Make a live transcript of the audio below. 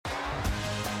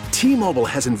T-Mobile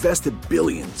has invested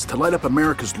billions to light up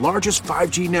America's largest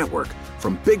 5G network,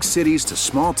 from big cities to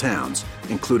small towns,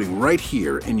 including right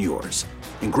here in yours.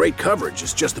 And great coverage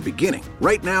is just the beginning.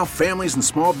 Right now, families and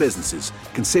small businesses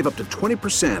can save up to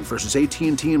 20% versus AT&T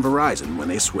and Verizon when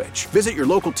they switch. Visit your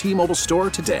local T-Mobile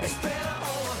store today.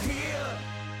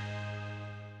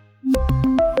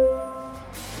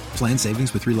 Plan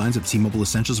savings with 3 lines of T-Mobile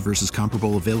Essentials versus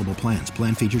comparable available plans.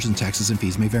 Plan features and taxes and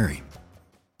fees may vary.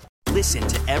 Listen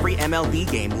to every MLB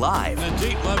game live. In the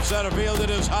deep left center field, it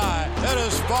is high, it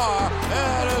is far,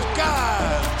 it is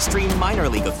gone. Stream minor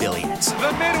league affiliates.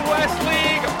 The Midwest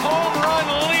League home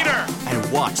run leader.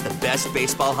 And watch the best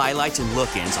baseball highlights and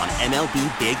look-ins on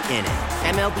MLB Big Inning.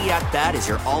 MLB At Bat is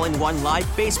your all-in-one live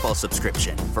baseball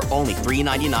subscription for only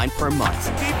 $3.99 per month.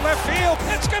 Deep left field,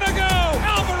 it's gonna go.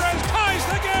 Alvarez ties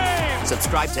the game.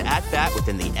 Subscribe to At Bat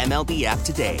within the MLB app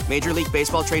today. Major League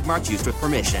Baseball trademarks used with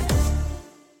permission.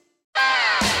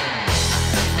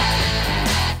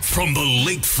 From the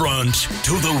lakefront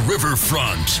to the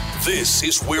riverfront, this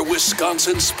is where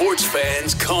Wisconsin sports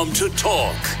fans come to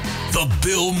talk. The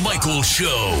Bill Michaels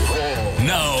Show.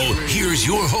 Now, here's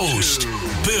your host,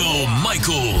 Bill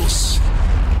Michaels.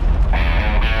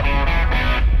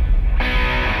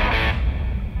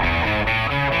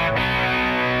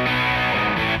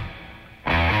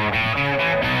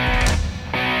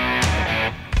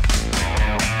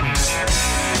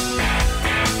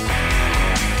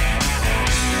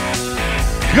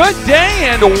 Good day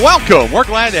and welcome. We're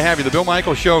glad to have you. The Bill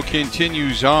Michaels Show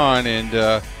continues on,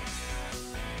 and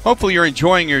hopefully you're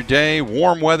enjoying your day.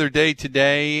 Warm weather day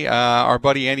today. Our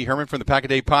buddy Andy Herman from the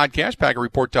Pack-A-Day podcast,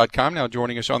 PackAReport.com, now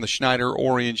joining us on the Schneider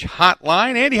Orange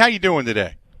Hotline. Andy, how you doing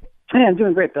today? Hey, I'm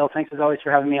doing great, Bill. Thanks as always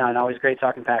for having me on. Always great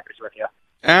talking Packers with you.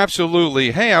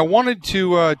 Absolutely. Hey, I wanted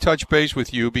to touch base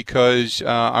with you because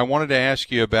I wanted to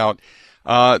ask you about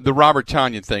the Robert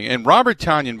Tonyan thing. And Robert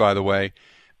Tonyan, by the way,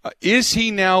 is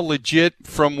he now legit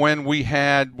from when we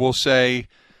had, we'll say,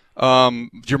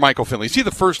 Jermichael Finley? Is he the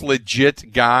first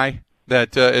legit guy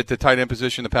that at the tight end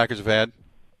position the Packers have had?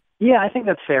 Yeah, I think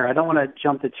that's fair. I don't want to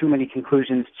jump to too many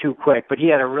conclusions too quick, but he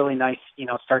had a really nice,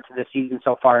 start to the season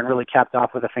so far and really capped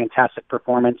off with a fantastic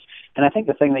performance. And I think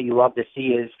the thing that you love to see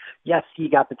is, yes, he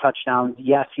got the touchdowns.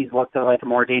 Yes, he's looked like a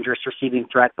more dangerous receiving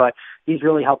threat, but he's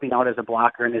really helping out as a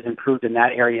blocker and has improved in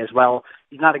that area as well.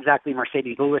 He's not exactly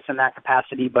Mercedes Lewis in that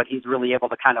capacity, but he's really able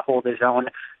to kind of hold his own.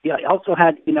 He also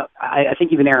had, I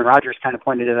think even Aaron Rodgers kind of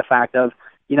pointed to the fact of,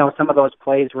 some of those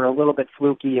plays were a little bit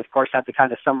fluky. Of course, had the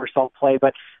kind of somersault play,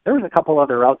 but there was a couple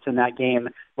other routes in that game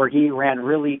where he ran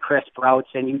really crisp routes,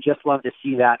 and you just love to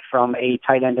see that from a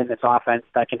tight end in this offense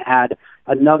that can add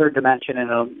another dimension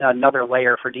and another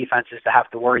layer for defenses to have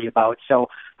to worry about. So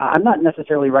I'm not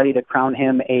necessarily ready to crown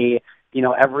him a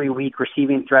every week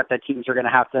receiving threat that teams are going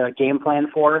to have to game plan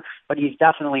for, but he's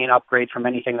definitely an upgrade from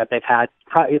anything that they've had.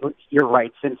 Probably, you're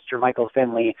right, since Jermichael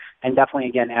Finley, and definitely,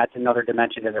 again, adds another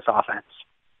dimension to this offense.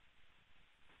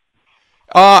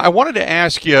 I wanted to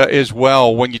ask you as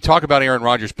well, when you talk about Aaron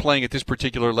Rodgers playing at this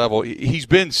particular level, he's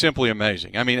been simply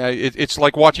amazing. I mean, it's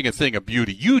like watching a thing of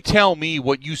beauty. You tell me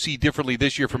what you see differently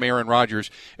this year from Aaron Rodgers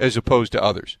as opposed to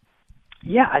others.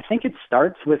 Yeah, I think it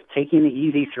starts with taking the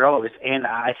easy throws, and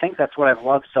I think that's what I've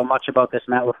loved so much about this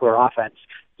Matt LaFleur offense.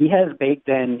 He has baked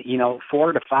in,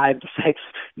 4 to 5 to 6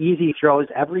 easy throws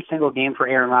every single game for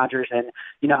Aaron Rodgers. And,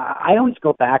 I always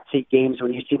go back to games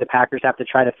when you see the Packers have to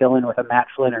try to fill in with a Matt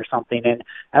Flynn or something. And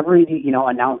every,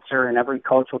 announcer and every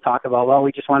coach will talk about, well,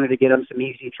 we just wanted to get him some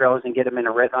easy throws and get him in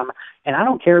a rhythm. And I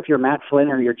don't care if you're Matt Flynn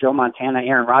or you're Joe Montana,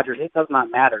 Aaron Rodgers, it does not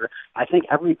matter. I think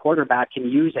every quarterback can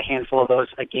use a handful of those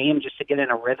a game just to get in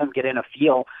a rhythm, get in a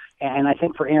feel. And I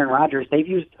think for Aaron Rodgers, they've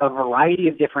used a variety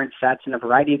of different sets and a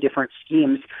variety of different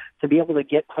schemes to be able to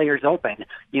get players open.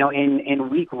 In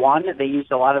week 1, they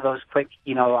used a lot of those quick,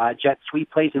 jet sweep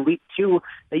plays. In week 2,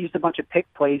 they used a bunch of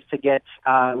pick plays to get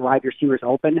wide receivers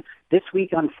open. This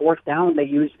week on 4th down, they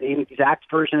used an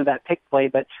exact version of that pick play,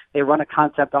 but they run a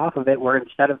concept off of it where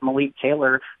instead of Malik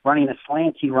Taylor running a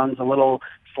slant, he runs a little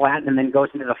flat and then goes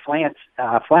into the flat.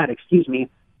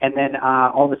 And then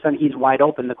all of a sudden he's wide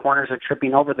open. The corners are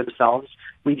tripping over themselves.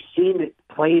 We've seen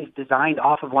plays designed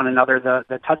off of one another.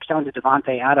 The touchdown to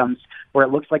Devontae Adams, where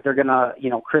it looks like they're going to,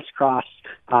 crisscross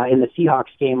in the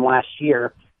Seahawks game last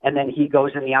year, and then he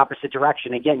goes in the opposite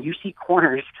direction. Again, you see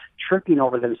corners tripping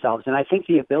over themselves. And I think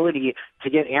the ability to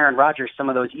get Aaron Rodgers some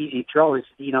of those easy throws,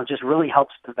 just really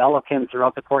helps develop him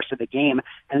throughout the course of the game.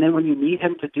 And then when you need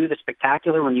him to do the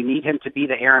spectacular, when you need him to be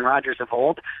the Aaron Rodgers of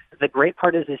old, the great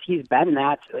part is he's been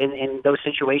that in those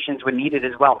situations when needed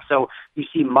as well. So you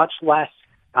see much less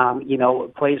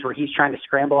Plays where he's trying to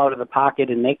scramble out of the pocket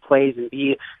and make plays and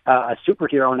be a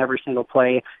superhero in every single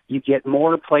play. You get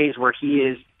more plays where he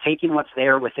is taking what's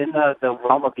there within the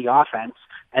realm of the offense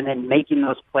and then making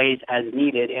those plays as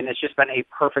needed. And it's just been a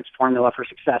perfect formula for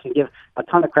success. And give a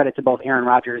ton of credit to both Aaron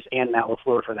Rodgers and Matt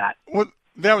LaFleur for that. Well,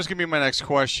 that was going to be my next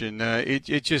question. It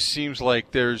just seems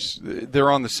like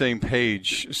they're on the same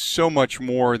page so much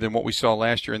more than what we saw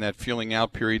last year in that feeling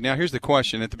out period. Now, here's the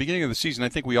question. At the beginning of the season, I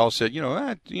think we all said,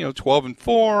 12-4,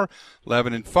 11-5,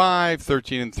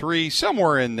 13-3,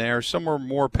 somewhere in there. Some were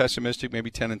more pessimistic, maybe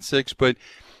 10-6. But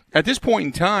at this point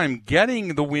in time,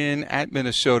 getting the win at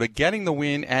Minnesota, getting the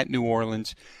win at New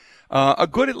Orleans, a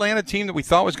good Atlanta team that we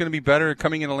thought was going to be better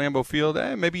coming into Lambeau Field,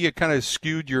 maybe you kind of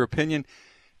skewed your opinion.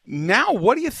 Now,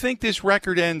 what do you think this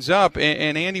record ends up?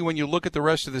 And Andy, when you look at the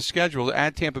rest of the schedule,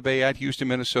 at Tampa Bay, at Houston,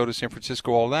 Minnesota, San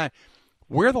Francisco, all that,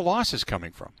 where are the losses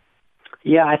coming from?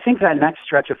 Yeah, I think that next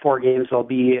stretch of 4 games will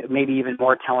be maybe even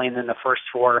more telling than the first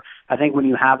 4. I think when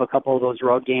you have a couple of those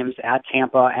road games at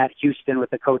Tampa, at Houston with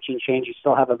the coaching change, you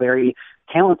still have a very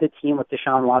talented team with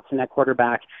Deshaun Watson at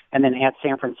quarterback, and then at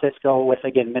San Francisco with,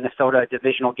 again, Minnesota, a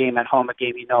divisional game at home, a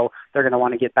game they're going to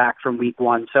want to get back from week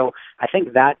 1. So I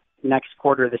think that next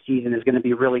quarter of the season is going to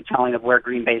be really telling of where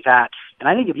Green Bay's at. And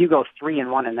I think if you go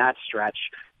 3-1 in that stretch,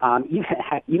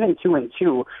 even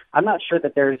 2-2, I'm not sure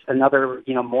that there's another,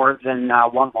 more than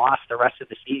one loss the rest of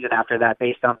the season after that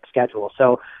based on the schedule.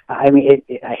 So, I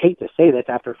hate to say this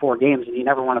after 4 games, and you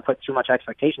never want to put too much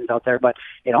expectations out there, but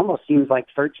it almost seems like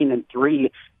 13-3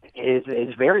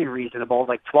 is very reasonable.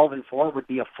 Like 12-4 would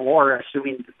be a floor,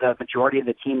 assuming the majority of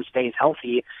the team stays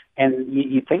healthy. And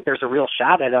you think there's a real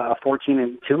shot at a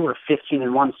 14-2 or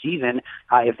 15-1 season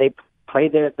if they play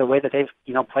the way that they've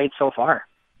played so far.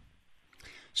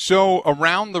 So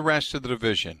around the rest of the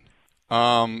division,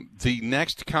 the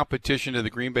next competition to the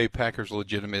Green Bay Packers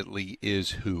legitimately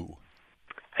is who?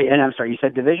 And I'm sorry, you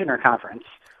said division or conference?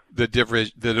 The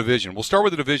division. We'll start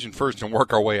with the division first and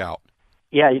work our way out.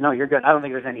 Yeah, you're good. I don't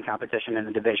think there's any competition in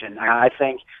the division. I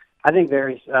think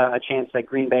there's a chance that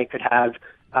Green Bay could have,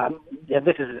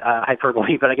 this is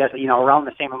hyperbole, but I guess, around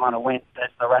the same amount of wins as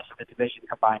the rest of the division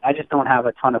combined. I just don't have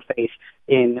a ton of faith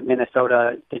in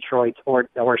Minnesota, Detroit, or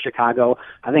Chicago.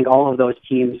 I think all of those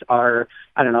teams are,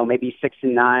 maybe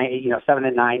 6-9,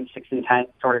 7-9, 6-10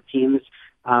 sort of teams.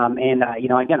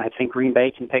 Again, I think Green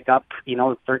Bay can pick up,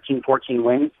 13, 14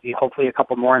 wins, hopefully a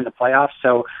couple more in the playoffs.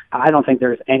 So I don't think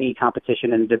there's any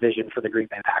competition in the division for the Green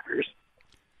Bay Packers.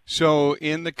 So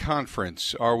in the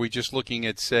conference, are we just looking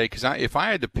at, say, because if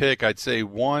I had to pick, I'd say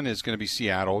one is going to be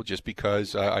Seattle, just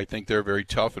because I think they're a very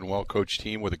tough and well-coached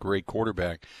team with a great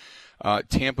quarterback.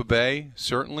 Tampa Bay,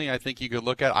 certainly, I think you could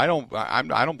look at. I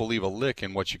don't believe a lick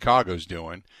in what Chicago's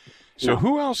doing. So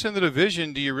who else in the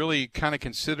division do you really kind of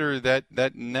consider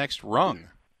that next rung?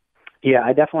 Yeah,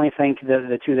 I definitely think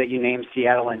the two that you named,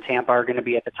 Seattle and Tampa, are going to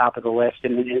be at the top of the list.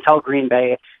 And until Green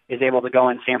Bay is able to go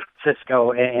in San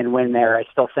Francisco and win there, I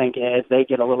still think as they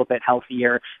get a little bit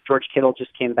healthier, George Kittle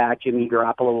just came back, Jimmy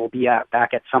Garoppolo will be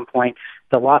back at some point.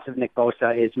 The loss of Nick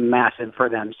Bosa is massive for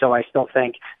them. So I still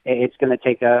think it's going to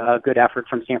take a good effort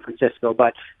from San Francisco,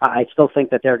 but I still think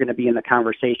that they're going to be in the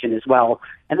conversation as well.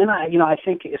 And then, I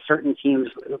think certain teams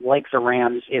like the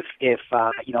Rams, if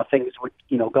things would,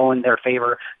 go in their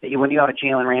favor, when you have a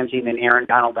Jalen Ramsey and Aaron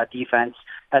Donald, that defense,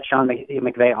 that Sean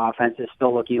McVay offense is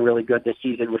still looking really good this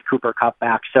season with Cooper Kupp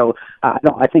back. So,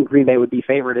 I think Green Bay would be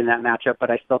favored in that matchup, but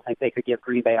I still think they could give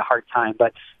Green Bay a hard time.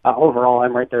 But overall,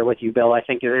 I'm right there with you, Bill. I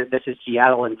think this is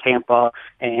Seattle and Tampa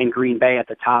and Green Bay at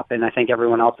the top, and I think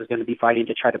everyone else is going to be fighting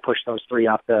to try to push those 3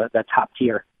 off the top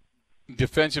tier.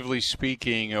 Defensively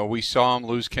speaking, we saw them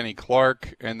lose Kenny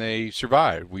Clark, and they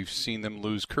survived. We've seen them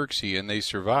lose Kirksey, and they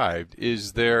survived.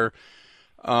 Is there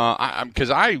because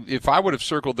if I would have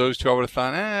circled those two, I would have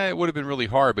thought, it would have been really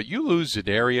hard. But you lose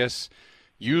Za'Darius,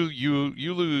 you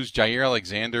lose Jair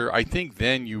Alexander. I think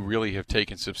then you really have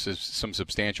taken some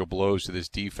substantial blows to this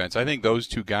defense. I think those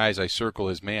two guys I circle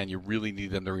as, man, you really need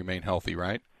them to remain healthy,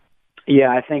 right? Yeah,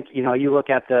 I think, you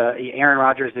look at the Aaron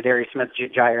Rodgers, Za'Darius Smith,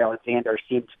 Jair Alexander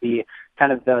seem to be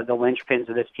kind of the linchpins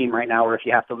of this team right now, where if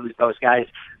you have to lose those guys,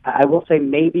 I will say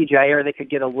maybe Jair they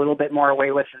could get a little bit more away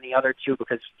with than the other two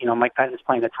because, Mike Patton's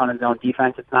playing a ton of zone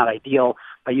defense. It's not ideal,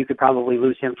 but you could probably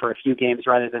lose him for a few games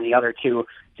rather than the other two.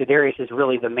 Za'Darius is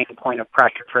really the main point of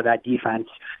pressure for that defense.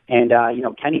 And,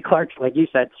 Kenny Clark, like you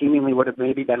said, seemingly would have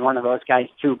maybe been one of those guys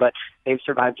too, but they've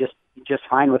survived just just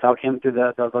fine without him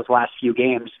through those last few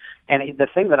games. And the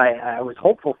thing that I was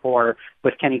hopeful for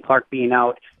with Kenny Clark being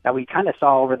out, that we kind of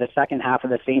saw over the second half of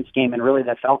the Saints game and really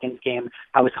the Falcons game,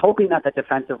 I was hoping that the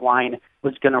defensive line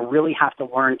was going to really have to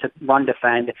learn to run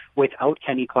defend without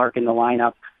Kenny Clark in the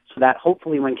lineup, so that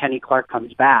hopefully when Kenny Clark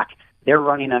comes back, they're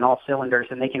running on all cylinders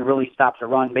and they can really stop the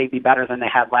run, maybe better than they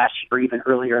had last year or even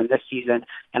earlier in this season.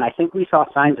 And I think we saw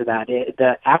signs of that.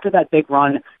 After that big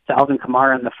run to Alvin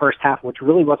Kamara in the first half, which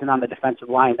really wasn't on the defensive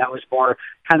line, that was more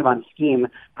kind of on scheme.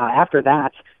 After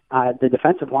that, the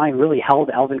defensive line really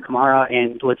held Alvin Kamara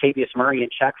and Latavius Murray in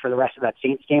check for the rest of that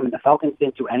Saints game, and the Falcons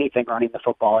didn't do anything running the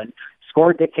football. And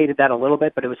score dictated that a little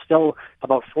bit, but it was still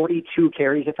about 42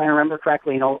 carries, if I remember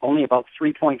correctly, and only about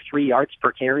 3.3 yards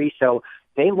per carry. So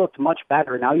they looked much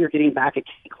better. Now you're getting back at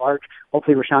Kenny Clark.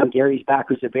 Hopefully Rashawn Gary's back,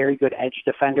 who's a very good edge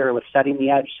defender with setting the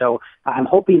edge. So I'm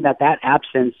hoping that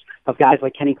absence of guys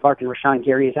like Kenny Clark and Rashawn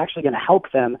Gary is actually going to help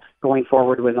them going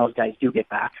forward when those guys do get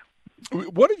back.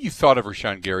 What have you thought of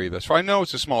Rashawn Gary thus far? I know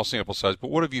it's a small sample size, but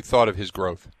what have you thought of his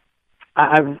growth?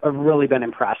 I've really been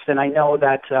impressed, and I know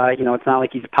that it's not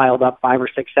like he's piled up 5 or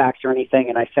 6 sacks or anything.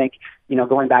 And I think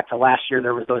going back to last year,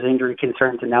 there was those injury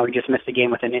concerns, and now he just missed a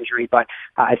game with an injury. But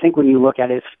I think when you look at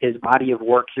his body of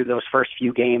work through those first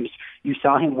few games, you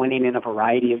saw him winning in a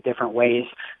variety of different ways.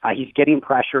 He's getting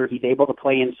pressure. He's able to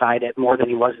play inside it more than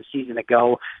he was a season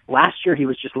ago. Last year, he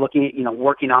was just looking at,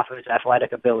 working off of his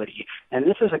athletic ability. And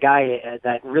this is a guy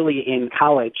that really in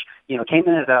college, came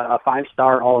in as a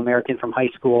 5-star All-American from high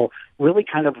school, really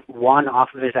kind of won off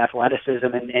of his athleticism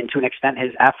and to an extent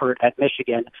his effort at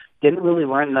Michigan. Didn't really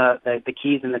learn the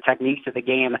keys and the techniques of the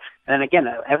game. And again,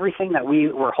 everything that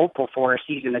we were hopeful for a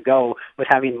season ago with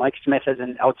having Mike Smith as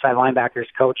an outside linebackers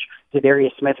coach,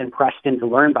 Zadarius Smith and Preston to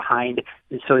learn behind,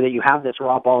 and so that you have this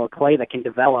raw ball of clay that can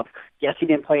develop. Yes, he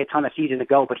didn't play a ton of season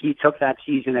ago, but he took that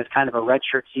season as kind of a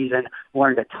redshirt season,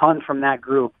 learned a ton from that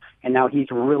group, and now he's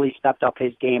really stepped up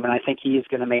his game, and I think he is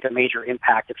going to make a major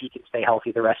impact if he can stay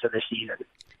healthy the rest of the season.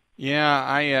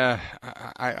 Yeah,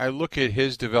 I look at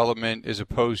his development as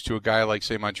opposed to a guy like,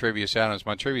 say, Montravius Adams.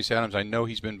 Montravius Adams, I know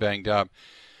he's been banged up,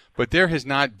 but there has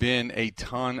not been a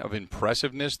ton of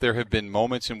impressiveness. There have been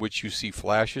moments in which you see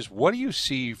flashes. What do you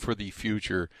see for the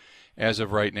future as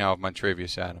of right now of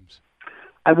Montravius Adams?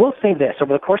 I will say this.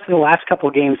 Over the course of the last couple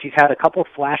of games, he's had a couple of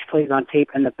flash plays on tape,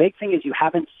 and the big thing is you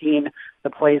haven't seen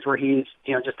the plays where he's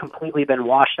just completely been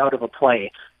washed out of a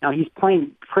play. Now, he's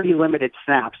playing pretty limited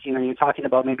snaps. You're talking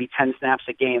about maybe 10 snaps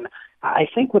a game. I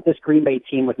think what this Green Bay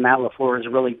team with Matt LaFleur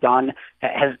has really done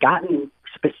has gotten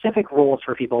specific roles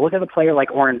for people. Look at a player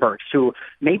like Oren Burks, who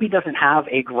maybe doesn't have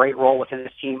a great role within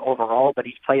this team overall, but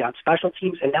he's played on special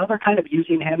teams, and now they're kind of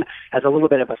using him as a little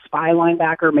bit of a spy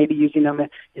linebacker, maybe using him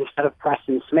instead of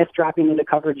Preston Smith dropping into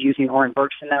coverage, using Oren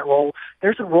Burks in that role.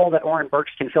 There's a role that Oren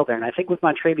Burks can fill there, and I think with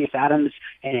Montravius Adams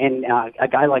and a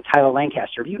guy like Tyler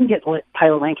Lancaster, if you can get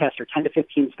Tyler Lancaster 10 to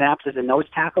 15 snaps as a nose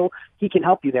tackle, he can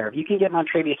help you there. If you can get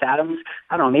Montravius Adams,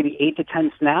 maybe 8 to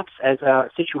 10 snaps as a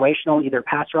situational either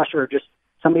pass rusher or just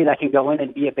somebody that can go in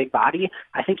and be a big body,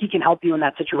 I think he can help you in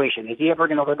that situation. Is he ever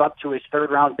going to live up to his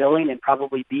third-round billing and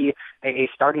probably be a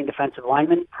starting defensive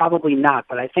lineman? Probably not,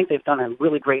 but I think they've done a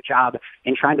really great job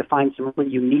in trying to find some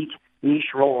really unique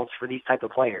niche roles for these type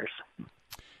of players.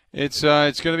 It's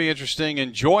going to be interesting.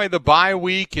 Enjoy the bye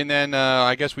week, and then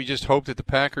I guess we just hope that the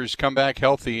Packers come back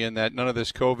healthy and that none of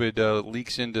this COVID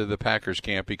leaks into the Packers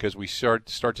camp, because we start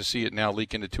to see it now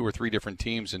leak into 2 or 3 different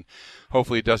teams, and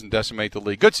hopefully it doesn't decimate the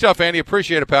league. Good stuff, Andy.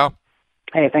 Appreciate it, pal.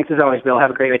 Hey, thanks as always, Bill.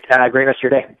 Have a great rest of your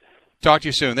day. Talk to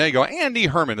you soon. There you go. Andy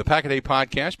Herman, the Pack a Day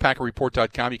Podcast,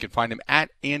 PackerReport.com. You can find him at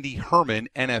Andy Herman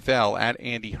NFL, at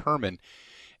Andy Herman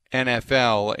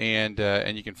NFL,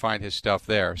 and you can find his stuff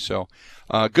there. So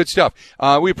good stuff.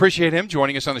 We appreciate him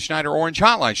joining us on the Schneider Orange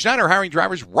Hotline. Schneider hiring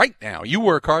drivers right now. You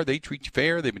work hard, they treat you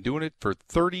fair. They've been doing it for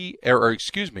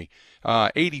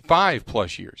 85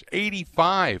 plus years.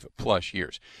 85 plus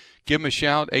years. Give them a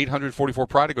shout,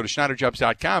 844-PRIDE. Go to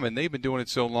SchneiderJobs.com, and they've been doing it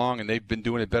so long, and they've been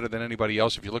doing it better than anybody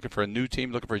else. If you're looking for a new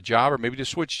team, looking for a job, or maybe to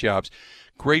switch jobs,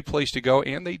 great place to go,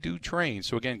 and they do train.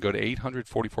 So, again, go to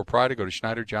 844-PRIDE. Go to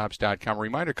SchneiderJobs.com.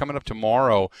 Reminder, coming up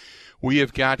tomorrow, we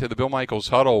have got the Bill Michaels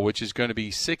Huddle, which is going to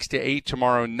be 6 to 8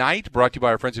 tomorrow night, brought to you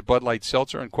by our friends at Bud Light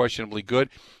Seltzer, Unquestionably Good.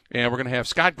 And we're going to have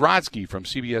Scott Grodzki from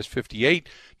CBS 58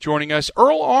 joining us.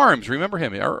 Earl Arms, remember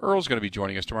him. Earl's going to be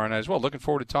joining us tomorrow night as well. Looking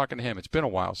forward to talking to him. It's been a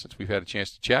while since we've had a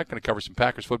chance to chat. Going to cover some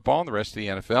Packers football and the rest of the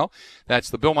NFL. That's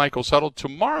the Bill Michaels Huddle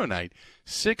tomorrow night,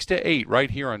 6 to 8, right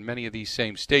here on many of these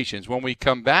same stations. When we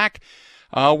come back,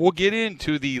 we'll get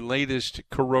into the latest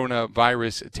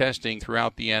coronavirus testing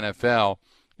throughout the NFL.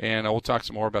 And we'll talk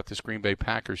some more about this Green Bay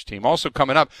Packers team. Also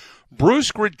coming up,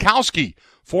 Bruce Gradkowski,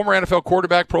 former NFL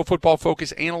quarterback, Pro Football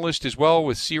Focus analyst as well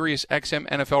with Sirius XM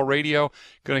NFL Radio.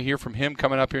 Going to hear from him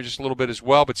coming up here in just a little bit as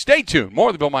well. But stay tuned. More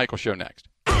of the Bill Michaels Show next.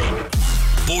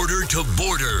 Border to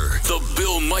Border, the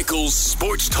Bill Michaels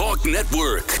Sports Talk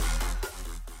Network.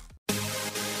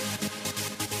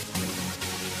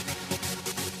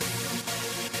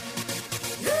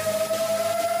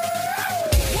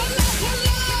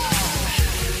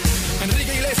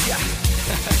 Enrique Iglesias.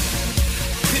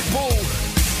 Pitbull.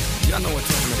 Y'all know what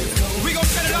time it is. We gon'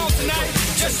 set it off tonight.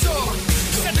 Yes, sir.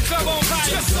 Set the club on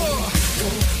fire. Yes, sir.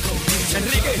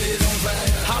 Enrique.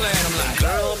 Holla at him like.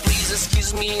 Girl, please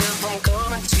excuse me if I'm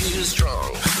coming too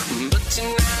strong. But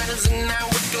tonight is the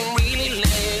night we can really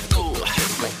let go.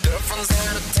 My girlfriend's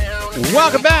out of town.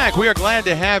 Welcome back. We are glad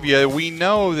to have you. We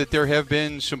know that there have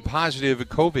been some positive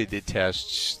COVID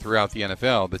tests throughout the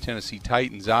NFL. The Tennessee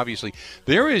Titans, obviously.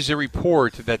 There is a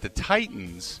report that the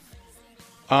Titans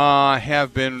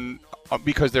have been,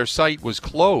 because their site was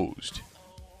closed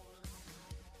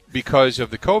because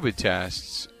of the COVID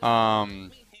tests,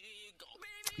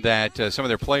 that some of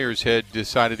their players had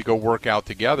decided to go work out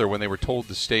together when they were told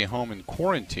to stay home and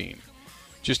quarantine,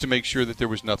 just to make sure that there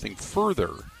was nothing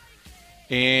further.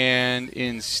 And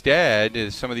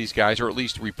instead, some of these guys, or at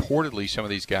least reportedly some of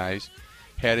these guys,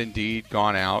 had indeed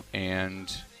gone out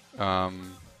and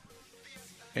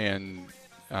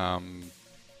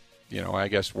I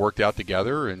guess worked out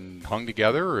together and hung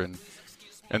together, and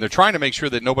they're trying to make sure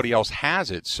that nobody else has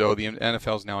it. So the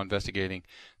NFL is now investigating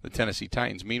the Tennessee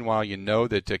Titans. Meanwhile, you know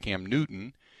that Cam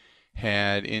Newton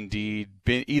had indeed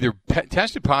been either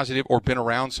tested positive or been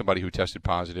around somebody who tested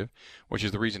positive, which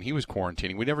is the reason he was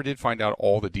quarantining. We never did find out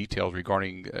all the details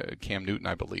regarding Cam Newton,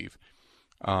 I believe.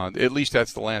 At least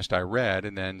that's the last I read.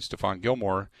 And then Stephon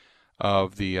Gilmore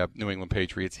of the New England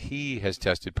Patriots, he has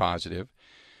tested positive.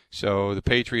 So the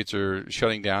Patriots are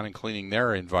shutting down and cleaning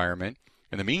their environment.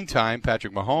 In the meantime,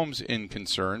 Patrick Mahomes in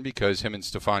concern because him and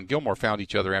Stephon Gilmore found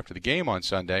each other after the game on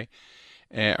Sunday,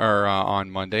 or on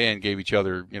Monday, and gave each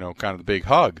other, kind of the big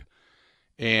hug.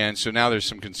 And so now there's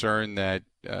some concern that,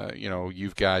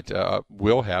 you've got,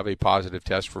 will have a positive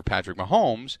test for Patrick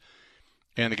Mahomes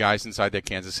and the guys inside that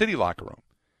Kansas City locker room.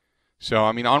 So,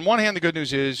 I mean, on one hand, the good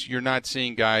news is you're not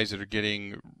seeing guys that are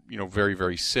getting, very,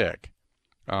 very sick.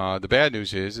 The bad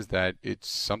news is that it's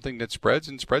something that spreads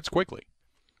and spreads quickly.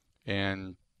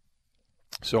 And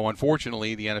so,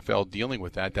 unfortunately, the NFL dealing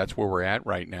with that. That's where we're at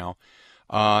right now.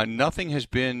 Nothing has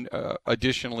been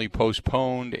additionally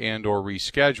postponed and or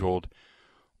rescheduled,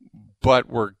 but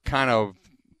we're kind of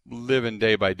living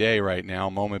day by day right now,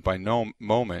 moment by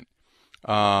moment.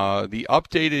 The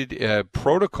updated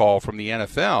protocol from the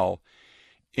NFL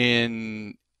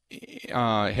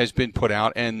has been put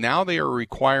out, and now they are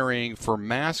requiring for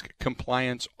mask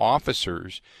compliance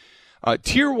officers.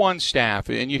 Tier 1 staff,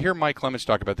 and you hear Mike Clemens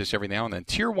talk about this every now and then,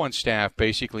 Tier 1 staff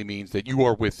basically means that you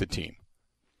are with the team.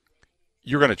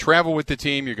 You're going to travel with the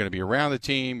team. You're going to be around the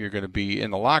team. You're going to be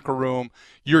in the locker room.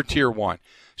 You're Tier 1.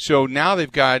 So now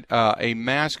they've got a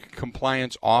mask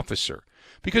compliance officer.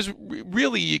 Because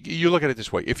really, you look at it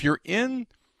this way. If you're in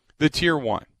the Tier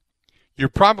 1, you're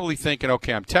probably thinking,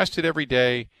 okay, I'm tested every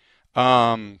day.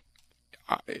 I'm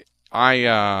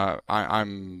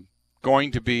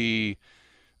going to be...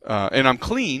 and I'm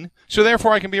clean, so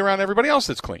therefore I can be around everybody else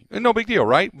that's clean. And no big deal,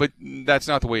 right? But that's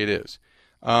not the way it is.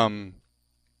 I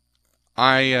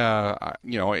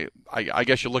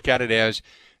guess you look at it as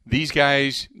these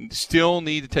guys still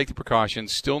need to take the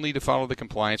precautions, still need to follow the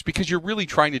compliance, because you're really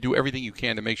trying to do everything you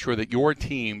can to make sure that your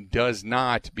team does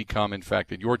not become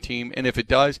infected. Your team, and if it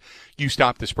does, you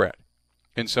stop the spread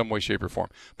in some way, shape, or form.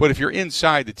 But if you're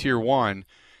inside the Tier 1,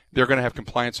 they're going to have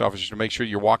compliance officers to make sure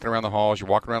you're walking around the halls, you're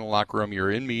walking around the locker room,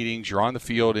 you're in meetings, you're on the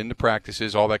field, in the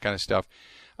practices, all that kind of stuff,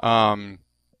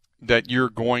 that you're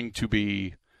going to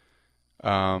be,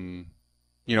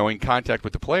 in contact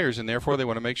with the players, and therefore they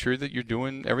want to make sure that you're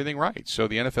doing everything right. So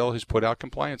the NFL has put out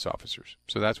compliance officers.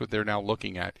 So that's what they're now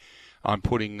looking at on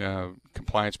putting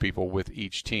compliance people with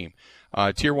each team.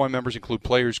 Tier 1 members include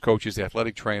players, coaches,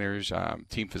 athletic trainers,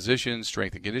 team physicians,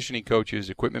 strength and conditioning coaches,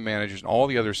 equipment managers, and all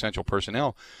the other essential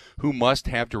personnel who must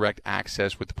have direct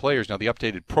access with the players. Now, the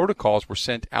updated protocols were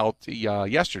sent out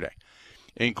yesterday.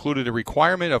 It included a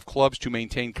requirement of clubs to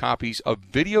maintain copies of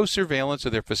video surveillance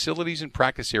of their facilities and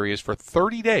practice areas for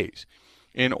 30 days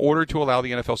in order to allow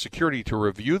the NFL security to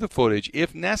review the footage,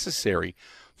 if necessary,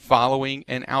 following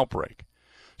an outbreak.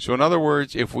 So, in other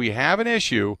words, if we have an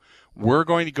issue, we're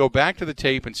going to go back to the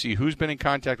tape and see who's been in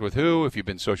contact with who, if you've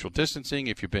been social distancing,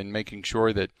 if you've been making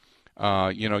sure that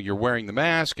you're wearing the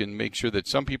mask and make sure that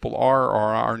some people are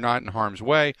or are not in harm's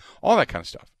way, all that kind of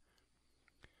stuff.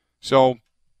 So,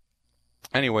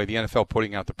 anyway, the NFL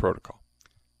putting out the protocol.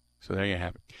 So there you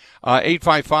have it.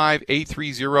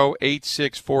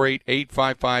 855-830-8648,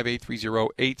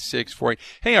 855-830-8648.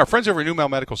 Hey, our friends over at New Mel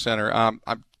Medical Center, I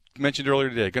mentioned earlier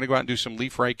today, going to go out and do some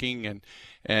leaf raking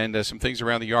and some things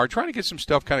around the yard, trying to get some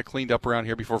stuff kind of cleaned up around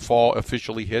here before fall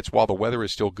officially hits while the weather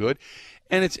is still good.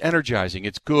 And it's energizing.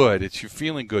 It's good. You're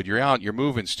feeling good. You're out. You're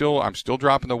moving. I'm still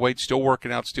dropping the weight, still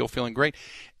working out, still feeling great.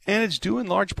 And it's due in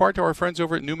large part to our friends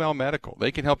over at New Mel Medical.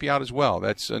 They can help you out as well.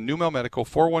 That's New Mel Medical,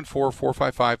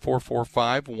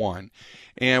 414-455-4451.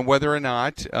 And whether or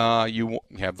not you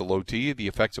have the low T, the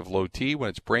effects of low T, when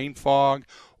it's brain fog,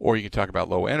 or you can talk about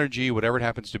low energy, whatever it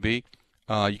happens to be,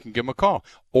 you can give them a call.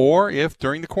 Or if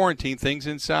during the quarantine things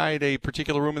inside a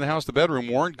particular room in the house, the bedroom,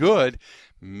 weren't good,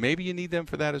 maybe you need them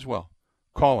for that as well.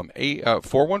 Call them,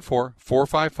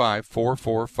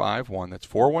 414-455-4451. That's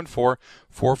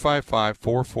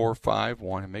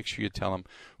 414-455-4451. And make sure you tell them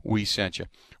we sent you.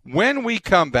 When we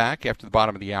come back after the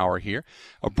bottom of the hour here,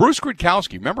 Bruce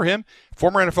Gradkowski, remember him?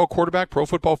 Former NFL quarterback, Pro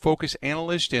Football Focus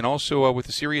analyst, and also with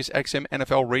the Sirius XM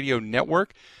NFL Radio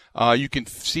Network. You can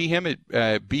see him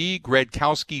at B.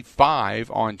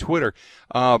 Gradkowski5 on Twitter.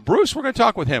 Bruce, we're going to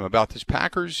talk with him about this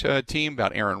Packers team,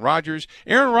 about Aaron Rodgers.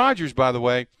 Aaron Rodgers, by the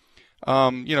way,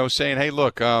 saying, hey,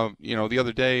 look, the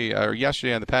other day or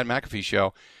yesterday on the Pat McAfee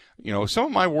show, some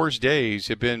of my worst days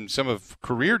have been some of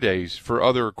career days for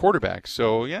other quarterbacks.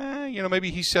 So, yeah,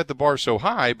 maybe he set the bar so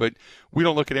high, but we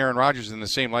don't look at Aaron Rodgers in the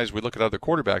same light as we look at other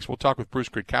quarterbacks. We'll talk with Bruce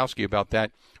Gradkowski about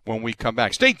that when we come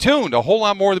back. Stay tuned. A whole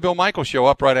lot more of the Bill Michaels Show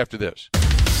up right after this.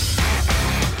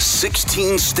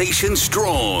 16 stations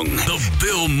strong. The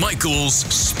Bill Michaels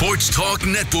Sports Talk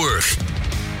Network.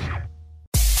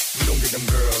 You don't get them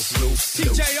girls loose,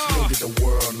 TJR. You don't get the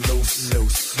world loose.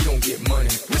 You don't get money,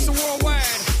 Mr. Worldwide.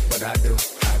 But I do.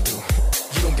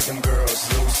 You don't get them girls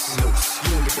loose. You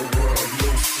don't get the world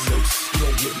loose. You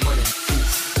don't get money,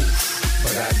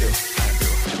 but I do.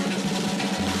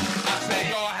 I say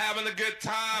y'all having a good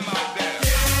time out there.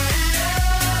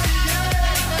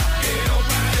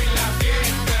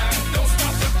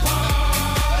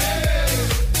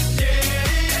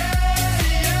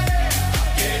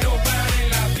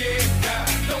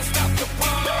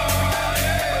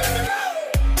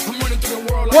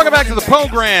 Welcome back to the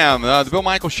program, the Bill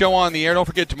Michaels Show on the air. Don't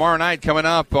forget, tomorrow night coming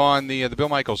up on the Bill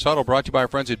Michaels Huddle, brought to you by our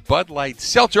friends at Bud Light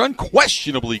Seltzer.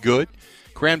 Unquestionably good.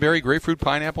 Cranberry, grapefruit,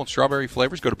 pineapple, and strawberry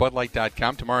flavors. Go to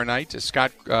budlight.com tomorrow night.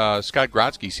 Scott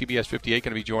Grotsky, CBS 58,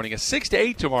 going to be joining us 6 to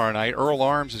 8 tomorrow night. Earl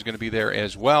Arms is going to be there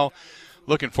as well.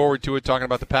 Looking forward to it, talking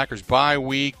about the Packers bye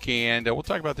week, and we'll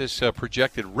talk about this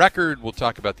projected record. We'll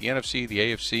talk about the NFC, the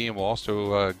AFC, and we'll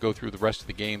also go through the rest of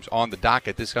the games on the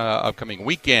docket this upcoming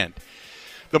weekend.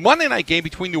 The Monday night game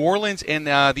between New Orleans and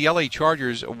the L.A.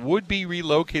 Chargers would be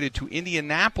relocated to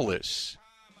Indianapolis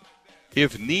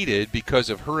if needed because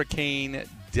of Hurricane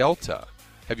Delta.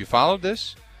 Have you followed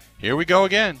this? Here we go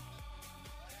again.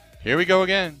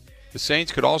 The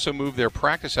Saints could also move their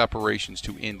practice operations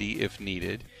to Indy if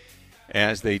needed,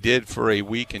 as they did for a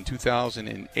week in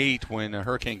 2008 when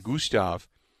Hurricane Gustav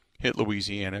hit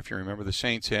Louisiana. If you remember, the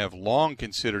Saints have long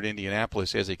considered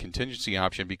Indianapolis as a contingency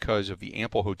option because of the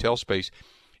ample hotel space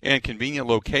and convenient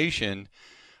location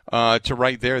to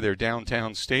right there, their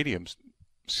downtown stadium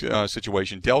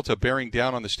situation. Delta bearing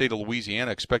down on the state of Louisiana,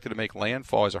 expected to make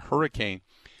landfall as a hurricane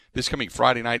this coming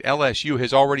Friday night. LSU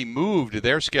has already moved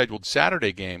their scheduled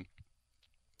Saturday game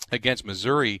against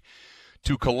Missouri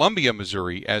to Columbia,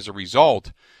 Missouri. As a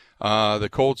result, the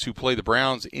Colts, who play the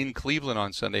Browns in Cleveland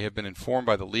on Sunday, have been informed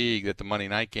by the league that the Monday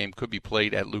night game could be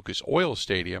played at Lucas Oil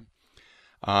Stadium.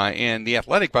 And the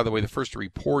Athletic, by the way, the first to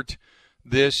report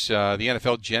this. The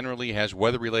NFL generally has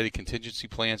weather-related contingency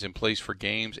plans in place for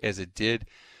games, as it did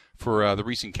for the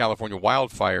recent California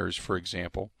wildfires, for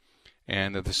example.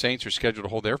 And the Saints are scheduled to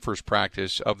hold their first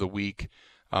practice of the week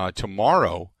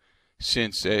tomorrow.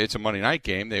 Since it's a Monday night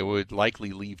game, they would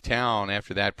likely leave town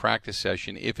after that practice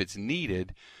session if it's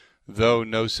needed, though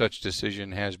no such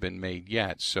decision has been made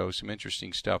yet. So some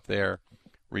interesting stuff there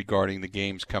regarding the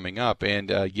games coming up.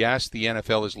 And, yes, the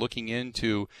NFL is looking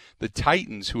into the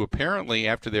Titans, who apparently,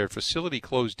 after their facility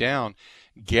closed down,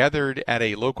 gathered at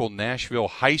a local Nashville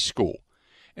high school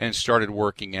and started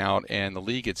working out. And the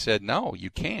league had said, no,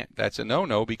 you can't. That's a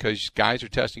no-no because guys are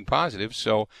testing positive.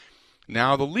 So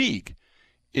now the league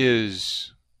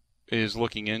is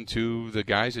looking into the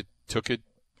guys that took it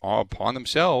upon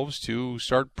themselves to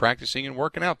start practicing and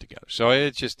working out together. So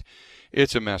it's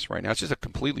a mess right now. It's just a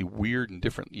completely weird and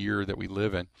different year that we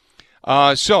live in.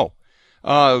 So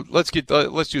Let's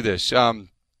do this.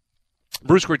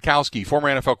 Bruce Gradkowski, former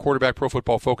NFL quarterback, Pro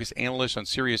Football Focus analyst on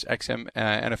Sirius XM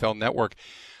NFL Network,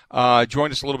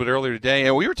 joined us a little bit earlier today,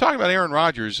 and we were talking about Aaron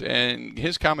Rodgers and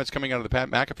his comments coming out of the Pat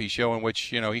McAfee show, in which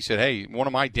he said, "Hey, one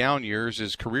of my down years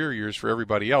is career years for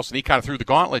everybody else," and he kind of threw the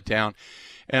gauntlet down.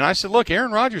 And I said, "Look,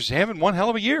 Aaron Rodgers is having one hell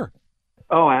of a year."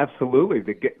 Oh, absolutely.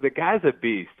 The guy's a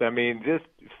beast. I mean, just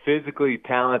physically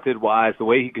talented-wise, the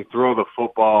way he could throw the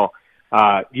football.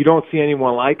 You don't see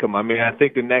anyone like him. I mean, I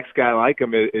think the next guy like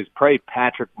him is probably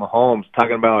Patrick Mahomes,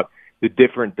 talking about the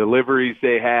different deliveries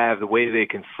they have, the way they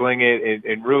can sling it,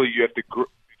 and really you have to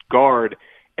guard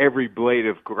every blade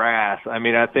of grass. I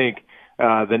mean, I think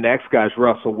the next guy's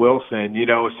Russell Wilson,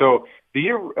 So the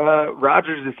year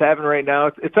Rodgers is having right now,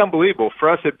 it's unbelievable. For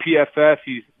us at PFF,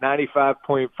 he's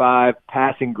 95.5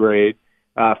 passing grade,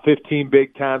 15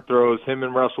 big-time throws. Him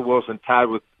and Russell Wilson tied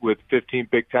with 15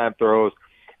 big-time throws.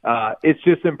 It's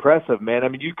just impressive, man. I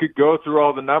mean, you could go through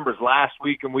all the numbers. Last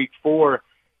week in week 4,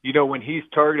 when he's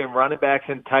targeting running backs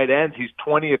and tight ends, he's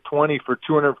 20 of 20 for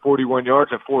 241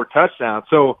 yards and 4 touchdowns.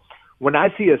 So when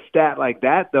I see a stat like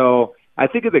that, though, I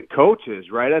think of the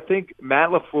coaches, right? I think Matt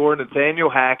LaFleur, Nathaniel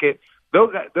Hackett,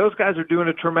 those guys are doing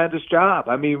a tremendous job.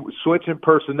 I mean, switching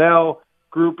personnel,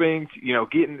 groupings,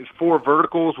 getting 4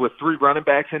 verticals with 3 running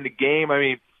backs in the game. I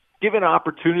mean, giving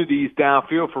opportunities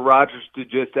downfield for Rodgers to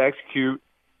just execute.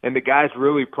 And the guy's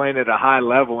really playing at a high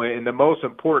level. And the most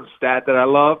important stat that I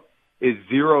love is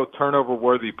 0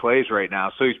 turnover-worthy plays right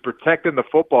now. So he's protecting the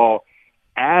football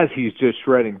as he's just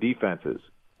shredding defenses.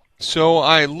 So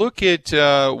I look at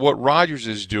what Rodgers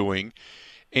is doing,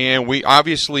 and we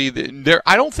obviously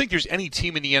I don't think there's any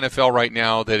team in the NFL right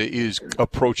now that is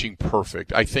approaching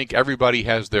perfect. I think everybody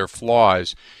has their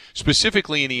flaws,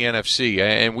 specifically in the NFC.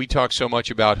 And we talk so much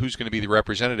about who's going to be the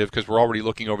representative because we're already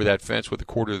looking over that fence with a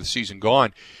quarter of the season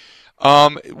gone.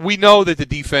 We know that the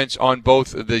defense on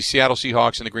both the Seattle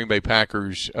Seahawks and the Green Bay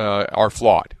Packers are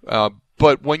flawed.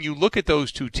 But when you look at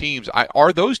those two teams,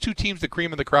 are those two teams the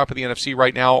cream of the crop of the NFC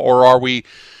right now, or are we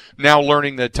now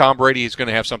learning that Tom Brady is going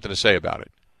to have something to say about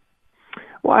it?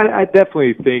 Well, I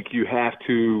definitely think you have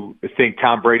to think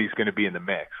Tom Brady's going to be in the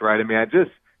mix, right? I mean,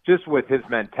 just with his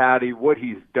mentality, what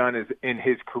he's done is in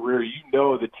his career,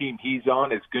 the team he's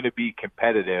on is going to be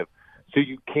competitive. So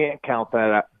you can't count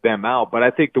them out. But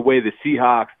I think the way the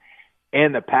Seahawks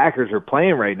and the Packers are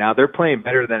playing right now, they're playing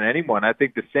better than anyone. I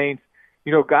think the Saints,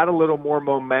 got a little more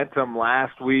momentum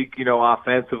last week,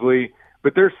 offensively,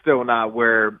 but they're still not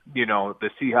where, the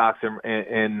Seahawks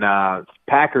and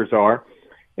Packers are.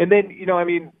 And then,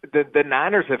 the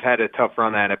Niners have had a tough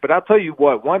run at it. But I'll tell you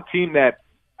what, one team that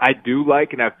I do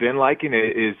like and I've been liking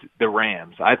is the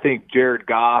Rams. I think Jared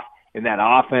Goff and that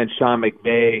offense, Sean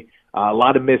McVay, a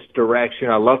lot of misdirection.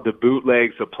 I love the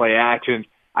bootlegs, the play action.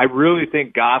 I really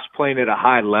think Goff's playing at a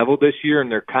high level this year,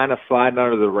 and they're kind of sliding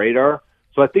under the radar.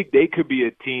 So I think they could be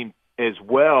a team as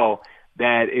well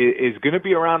that is going to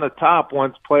be around the top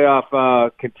once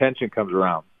playoff contention comes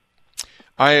around.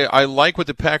 I like what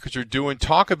the Packers are doing.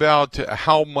 Talk about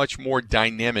how much more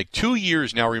dynamic. 2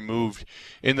 years now removed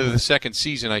into the second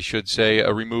season, I should say,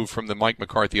 removed from the Mike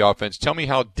McCarthy offense. Tell me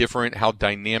how different, how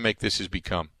dynamic this has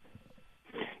become.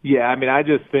 Yeah, I mean, I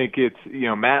just think it's,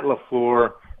 Matt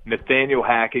LaFleur, Nathaniel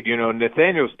Hackett.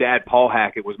 Nathaniel's dad, Paul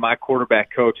Hackett, was my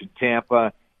quarterback coach in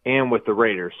Tampa and with the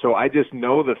Raiders. So I just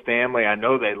know the family. I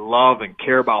know they love and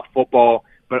care about football,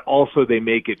 but also they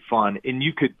make it fun. And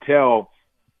you could tell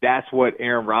that's what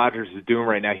Aaron Rodgers is doing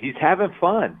right now. He's having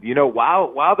fun,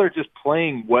 while they're just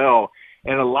playing well.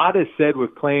 And a lot is said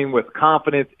with playing with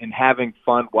confidence and having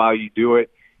fun while you do it.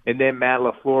 And then Matt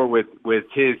LaFleur with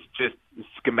his just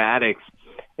schematics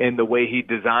and the way he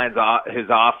designs his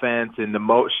offense and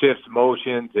the shifts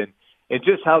motions and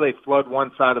just how they flood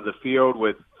one side of the field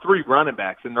with 3 running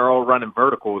backs and they're all running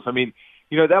verticals. I mean,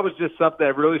 that was just something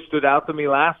that really stood out to me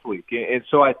last week. And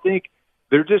so I think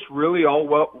they're just really all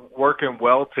working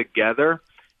well together.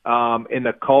 And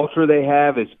the culture they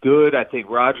have is good. I think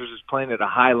Rodgers is playing at a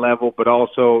high level, but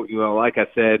also, like I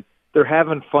said, they're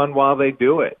having fun while they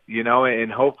do it,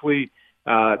 and hopefully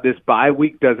this bye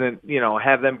week doesn't,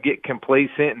 have them get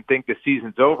complacent and think the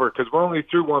season's over because we're only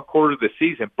through one quarter of the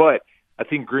season. But I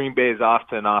think Green Bay is off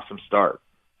to an awesome start.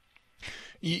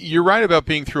 You're right about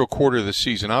being through a quarter of the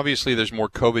season. Obviously, there's more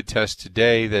COVID tests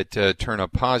today that turn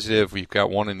up positive. We've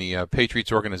got one in the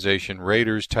Patriots organization,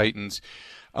 Raiders, Titans.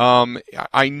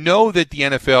 I know that the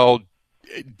NFL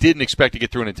didn't expect to get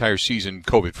through an entire season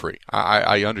COVID-free.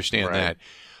 I understand that.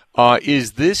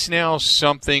 Is this now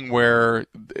something where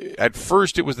at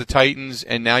first it was the Titans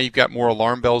and now you've got more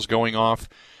alarm bells going off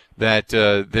that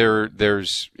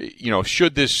there's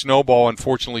should this snowball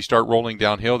unfortunately start rolling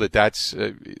downhill, that's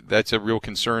a real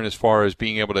concern as far as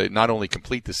being able to not only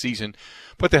complete the season,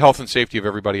 but the health and safety of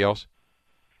everybody else?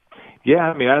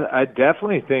 Yeah, I mean, I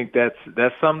definitely think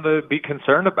that's something to be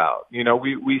concerned about.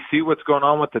 We see what's going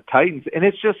on with the Titans, and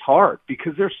it's just hard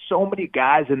because there's so many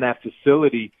guys in that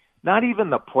facility, not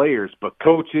even the players, but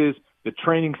coaches, the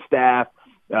training staff,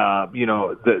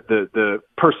 the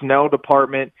personnel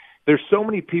department. There's so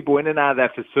many people in and out of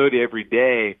that facility every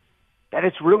day that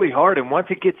it's really hard. And once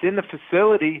it gets in the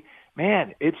facility,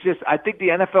 man, it's just – I think the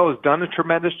NFL has done a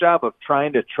tremendous job of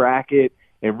trying to track it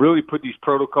and really put these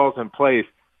protocols in place.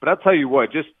 But I'll tell you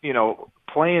what, just,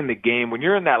 playing the game, when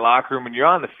you're in that locker room and you're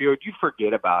on the field, you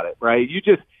forget about it, right?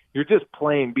 You're just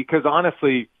playing because,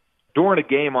 honestly, during a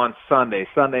game on Sunday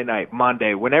night,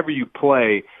 Monday, whenever you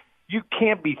play, you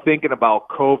can't be thinking about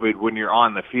COVID when you're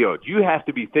on the field. You have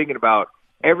to be thinking about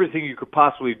everything you could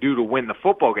possibly do to win the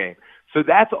football game. So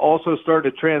that's also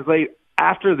started to translate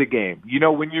after the game.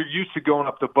 When you're used to going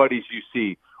up to buddies you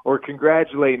see or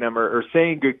congratulating them or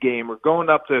saying good game or going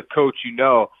up to a coach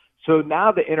So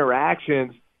now the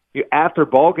interactions after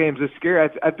ball games is scary.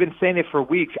 I've been saying it for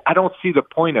weeks. I don't see the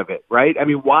point of it, right? I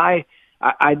mean, why?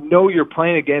 I know you're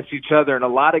playing against each other, and a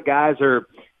lot of guys are,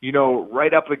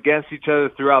 right up against each other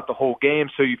throughout the whole game,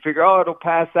 so you figure, it'll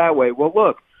pass that way. Well,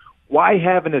 look, why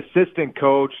have an assistant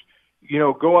coach,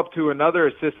 go up to another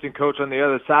assistant coach on the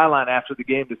other sideline after the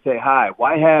game to say hi?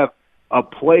 Why have a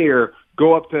player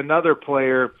go up to another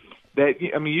player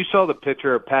you saw the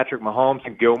picture of Patrick Mahomes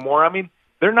and Gilmore. I mean,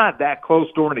 they're not that close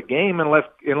during the game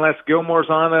unless Gilmore's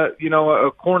on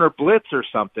a corner blitz or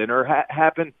something or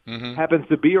happens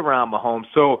to be around Mahomes.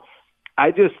 So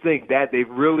I just think that they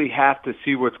really have to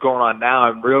see what's going on now.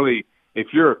 And really, if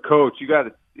you're a coach, you got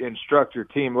to instruct your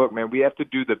team, look, man, we have to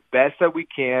do the best that we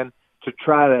can to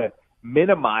try to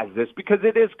minimize this because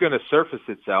it is going to surface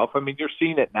itself. I mean, you're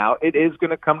seeing it now. It is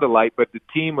going to come to light, but the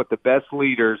team with the best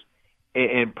leaders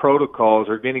and protocols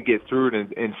are going to get through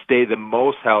it and stay the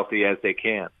most healthy as they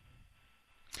can.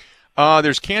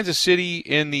 There's Kansas City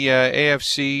in the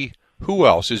AFC. Who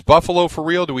else? Is Buffalo for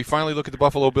real? Do we finally look at the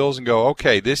Buffalo Bills and go,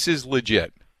 okay, this is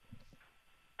legit?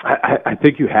 I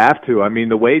think you have to. I mean,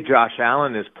 the way Josh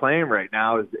Allen is playing right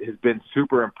now has been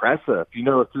super impressive.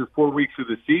 Through 4 weeks of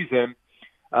the season,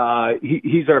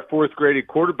 he's our fourth-graded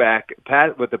quarterback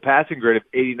with a passing grade of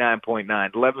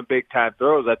 89.9, 11 big-time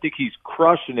throws. I think he's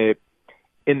crushing it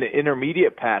in the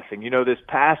intermediate passing. This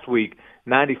past week,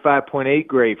 95.8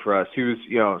 grade for us. He was,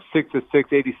 6 of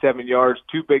 6, 87 yards,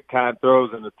 2 big-time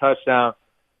throws, and a touchdown.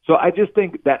 So I just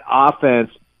think that offense,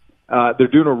 they're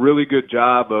doing a really good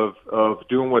job of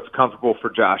doing what's comfortable for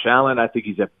Josh Allen. I think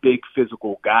he's a big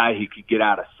physical guy. He could get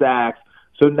out of sacks.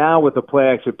 So now with the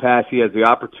play-action pass, he has the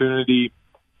opportunity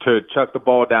to chuck the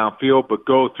ball downfield but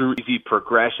go through easy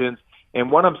progressions.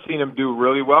 And what I'm seeing him do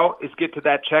really well is get to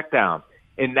that check down.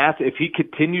 And that's if he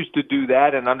continues to do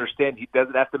that and understand he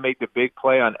doesn't have to make the big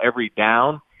play on every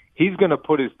down, he's going to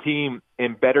put his team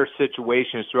in better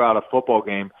situations throughout a football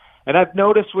game. And I've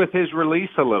noticed with his release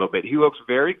a little bit, he looks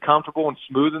very comfortable and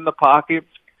smooth in the pocket.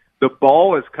 The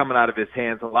ball is coming out of his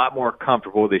hands a lot more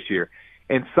comfortable this year.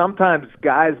 And sometimes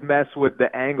guys mess with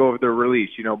the angle of their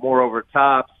release, more over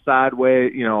top,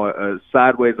 sideways,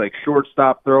 sideways like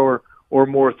shortstop thrower or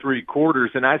more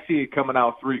three-quarters. And I see it coming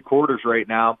out three-quarters right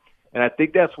now. And I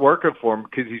think that's working for him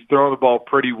because he's throwing the ball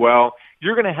pretty well.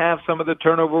 You're going to have some of the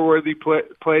turnover-worthy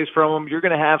plays from him. You're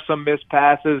going to have some missed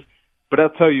passes. But I'll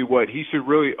tell you what, he should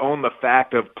really own the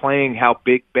fact of playing how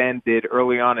Big Ben did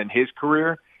early on in his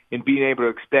career and being able to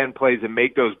extend plays and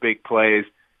make those big plays,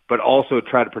 but also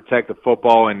try to protect the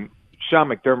football. And Sean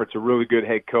McDermott's a really good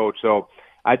head coach. So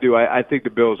I think the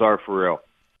Bills are for real.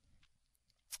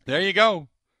 There you go.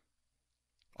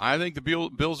 I think the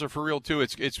Bills are for real, too.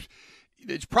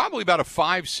 It's probably about a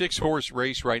 5-6 horse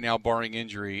race right now, barring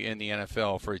injury, in the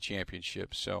NFL for a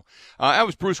championship. So that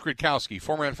was Bruce Gradkowski,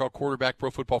 former NFL quarterback, Pro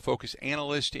Football Focus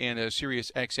analyst, and a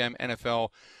Sirius XM NFL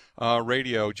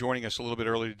radio, joining us a little bit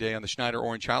earlier today on the Schneider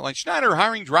Orange Hotline. Schneider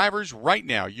hiring drivers right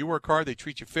now. You work hard, they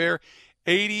treat you fair.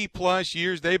 80-plus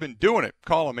years they've been doing it.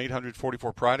 Call them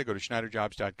 844-PRIDE or go to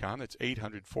SchneiderJobs.com. That's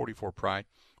 844-PRIDE.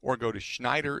 Or go to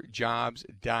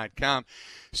SchneiderJobs.com.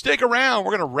 Stick around.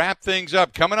 We're going to wrap things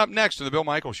up. Coming up next on The Bill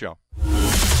Michaels Show.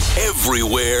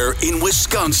 Everywhere in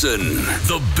Wisconsin.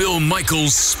 The Bill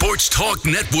Michaels Sports Talk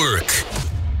Network.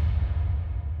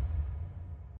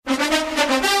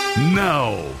 Now,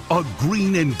 Now, a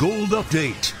green and gold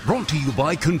update brought to you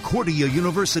by Concordia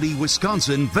University,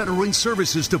 Wisconsin Veteran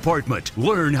Services Department.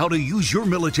 Learn how to use your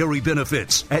military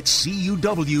benefits at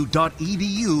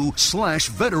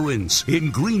cuw.edu/veterans.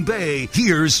 In Green Bay,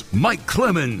 here's Mike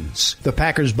Clemens. The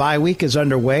Packers bye week is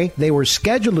underway. They were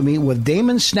scheduled to meet with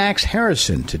Damon Snacks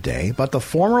Harrison today, but the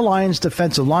former Lions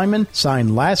defensive lineman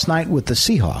signed last night with the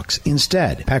Seahawks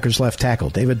instead. Packers left tackle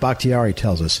David Bakhtiari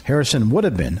tells us Harrison would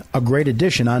have been a great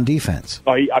addition on defense.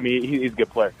 He's a good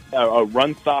player. A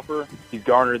run stopper. He's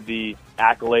garnered the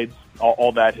accolades.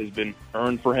 All that has been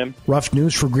earned for him. Rough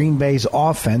news for Green Bay's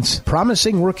offense.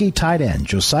 Promising rookie tight end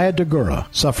Josiah Deguara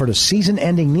suffered a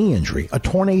season-ending knee injury, a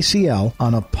torn ACL,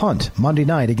 on a punt Monday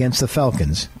night against the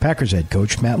Falcons. Packers head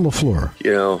coach Matt LaFleur.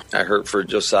 I hurt for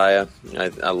Josiah.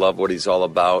 I love what he's all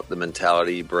about, the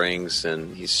mentality he brings,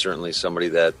 and he's certainly somebody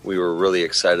that we were really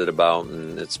excited about.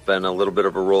 And it's been a little bit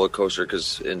of a roller coaster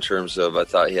because in terms of I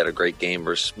thought he had a great game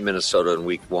versus Minnesota in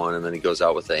week 1, and then he goes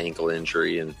out with the ankle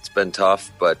injury, and it's been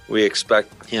tough, but we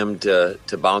expect him to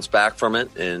bounce back from it,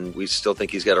 and we still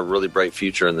think he's got a really bright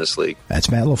future in this league.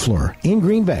 That's Matt LaFleur. In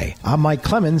Green Bay, I'm Mike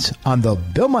Clemens on The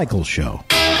Bill Michaels Show.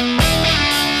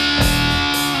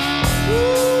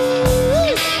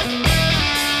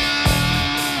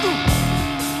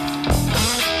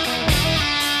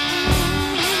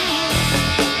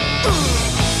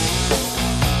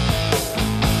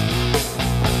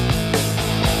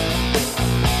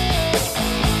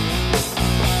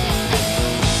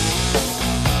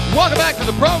 Welcome back to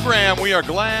the program. We are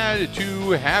glad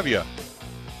to have you.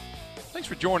 Thanks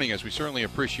for joining us. We certainly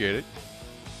appreciate it.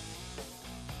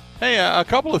 Hey, a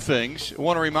couple of things. I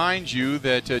want to remind you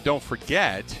that don't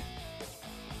forget,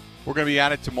 we're going to be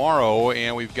at it tomorrow,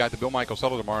 and we've got the Bill Michaels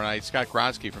Huddle tomorrow night. Scott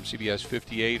Grodsky from CBS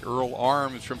 58, Earl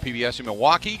Arms from PBS in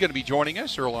Milwaukee going to be joining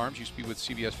us. Earl Arms used to be with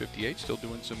CBS 58, still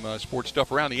doing some sports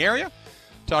stuff around the area.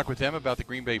 Talk with them about the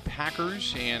Green Bay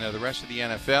Packers and the rest of the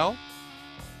NFL.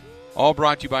 All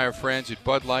brought to you by our friends at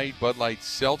Bud Light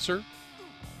Seltzer.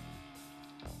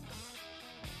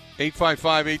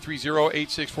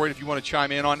 855-830-8648 if you want to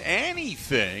chime in on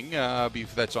anything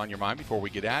that's on your mind before we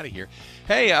get out of here.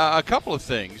 Hey, a couple of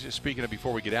things, speaking of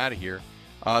before we get out of here,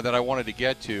 that I wanted to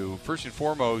get to. First and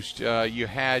foremost, you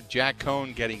had Jack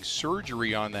Cohn getting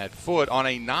surgery on that foot on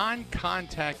a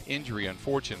non-contact injury,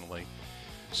 unfortunately.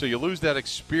 So you lose that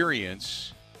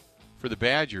experience for the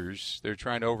Badgers. They're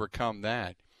trying to overcome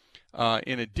that.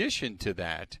 In addition to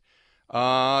that,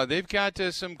 they've got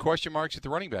some question marks at the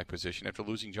running back position after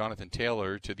losing Jonathan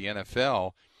Taylor to the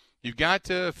NFL. You've got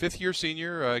fifth-year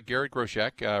senior Garrett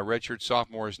Groshek, redshirt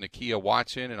sophomores Nakia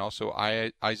Watson, and also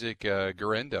Isaac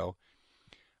Guerendo.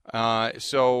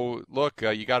 So, look,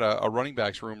 you got a running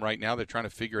backs room right now. They're trying to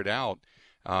figure it out.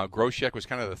 Groshek was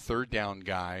kind of the third down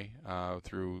guy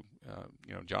through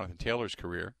Jonathan Taylor's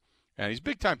career, and he's a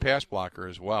big-time pass blocker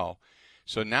as well.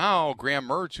 So now Graham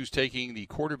Mertz, who's taking the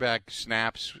quarterback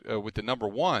snaps with the number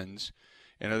ones,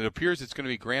 and it appears it's going to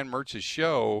be Graham Mertz's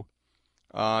show,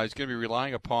 is going to be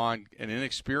relying upon an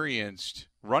inexperienced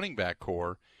running back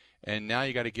core, and now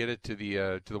you got to get it to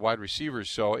the wide receivers.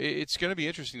 So it's going to be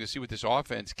interesting to see what this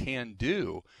offense can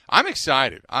do. I'm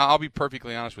excited. I'll be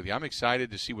perfectly honest with you. I'm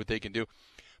excited to see what they can do.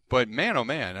 But man, oh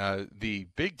man, the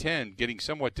Big Ten getting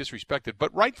somewhat disrespected,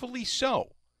 but rightfully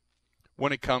so,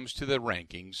 when it comes to the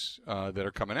rankings that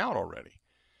are coming out already.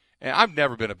 And I've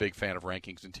never been a big fan of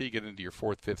rankings until you get into your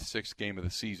 4th, 5th, 6th game of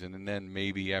the season, and then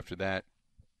maybe after that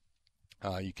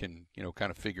you can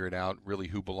kind of figure it out really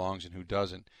who belongs and who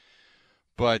doesn't.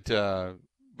 But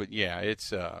yeah,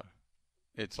 it's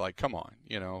like, come on,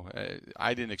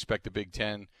 I didn't expect the Big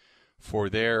Ten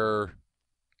for their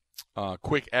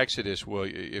quick exodus,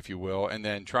 if you will, and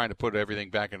then trying to put everything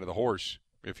back into the horse,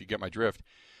 if you get my drift.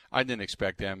 I didn't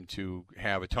expect them to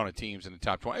have a ton of teams in the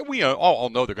top 20. We all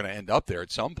know they're going to end up there at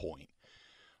some point,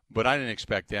 but I didn't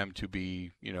expect them to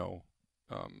be,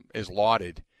 as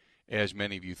lauded as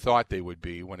many of you thought they would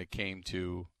be when it came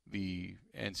to the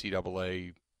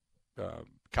NCAA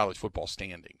college football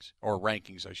standings, or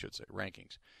rankings, I should say,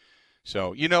 rankings.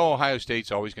 So, Ohio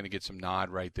State's always going to get some nod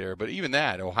right there, but even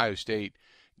that, Ohio State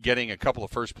getting a couple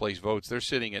of first-place votes, they're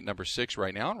sitting at number 6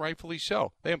 right now, and rightfully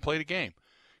so. They haven't played a game.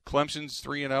 Clemson's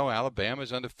 3-0,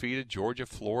 Alabama's undefeated, Georgia,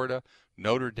 Florida,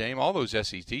 Notre Dame, all those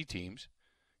SEC teams.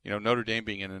 Notre Dame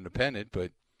being an independent,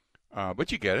 but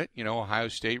you get it. Ohio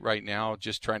State right now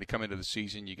just trying to come into the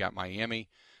season. You got Miami,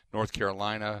 North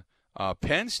Carolina,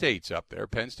 Penn State's up there.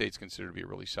 Penn State's considered to be a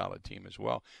really solid team as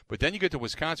well. But then you get to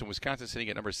Wisconsin. Wisconsin's sitting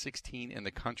at number 16 in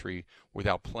the country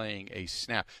without playing a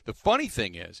snap. The funny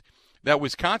thing is that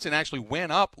Wisconsin actually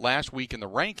went up last week in the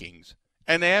rankings,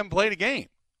 and they haven't played a game.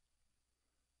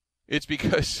 It's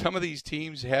because some of these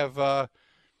teams have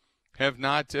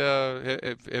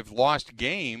lost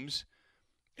games,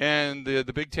 and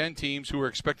the Big Ten teams who are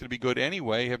expected to be good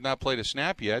anyway have not played a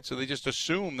snap yet, so they just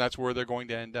assume that's where they're going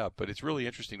to end up. But it's really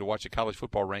interesting to watch the college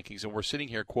football rankings, and we're sitting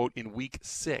here, quote, in week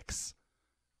 6.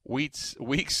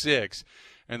 Week 6,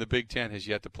 and the Big Ten has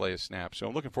yet to play a snap. So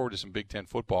I'm looking forward to some Big Ten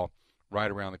football right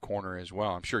around the corner as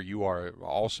well. I'm sure you are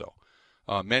also.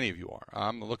 Many of you are.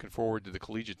 I'm looking forward to the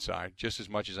collegiate side just as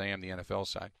much as I am the NFL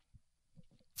side.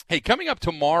 Hey, coming up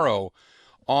tomorrow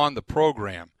on the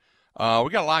program, we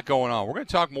got a lot going on. We're going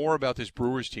to talk more about this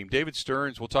Brewers team. David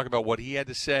Stearns will talk about what he had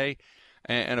to say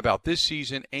and about this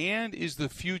season, and is the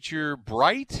future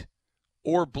bright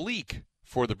or bleak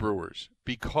for the Brewers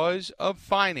because of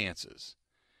finances?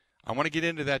 I want to get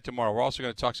into that tomorrow. We're also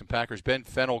going to talk some Packers. Ben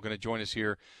Fennell going to join us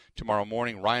here tomorrow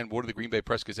morning. Ryan Wood of the Green Bay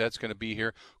Press-Gazette is going to be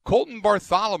here. Colton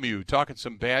Bartholomew talking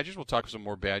some Badgers. We'll talk some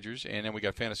more Badgers. And then we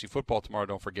got fantasy football tomorrow.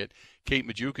 Don't forget, Kate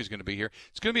Majuk is going to be here.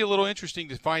 It's going to be a little interesting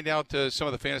to find out some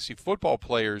of the fantasy football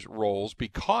players' roles,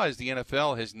 because the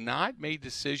NFL has not made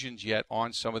decisions yet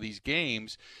on some of these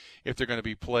games, if they're going to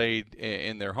be played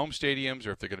in their home stadiums,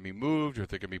 or if they're going to be moved, or if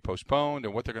they're going to be postponed,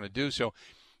 and what they're going to do. So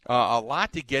a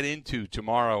lot to get into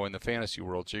tomorrow in the fantasy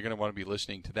world, so you're going to want to be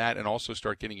listening to that, and also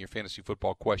start getting your fantasy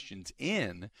football questions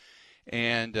in,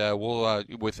 and we'll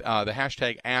with the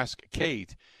hashtag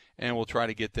 #AskKate, and we'll try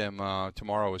to get them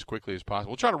tomorrow as quickly as possible.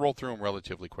 We'll try to roll through them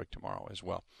relatively quick tomorrow as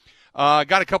well.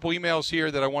 Got a couple emails here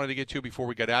that I wanted to get to before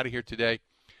we got out of here today.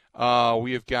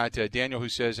 We have got Daniel, who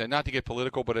says, not to get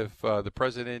political, but if the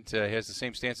president has the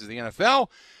same stance as the NFL,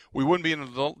 we wouldn't be in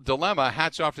a dilemma.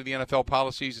 Hats off to the NFL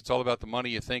policies. It's all about the money.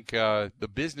 You think the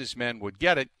businessmen would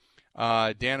get it.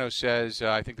 Dano says,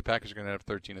 I think the Packers are going to have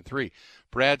 13-3.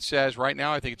 Brad says, right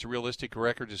now I think it's a realistic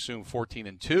record to assume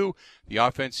 14-2. The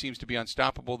offense seems to be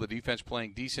unstoppable. The defense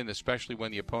playing decent, especially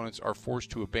when the opponents are forced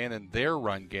to abandon their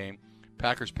run game.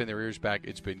 Packers pin their ears back.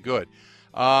 It's been good.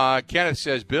 Kenneth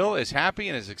says, Bill, as happy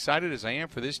and as excited as I am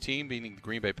for this team, meaning the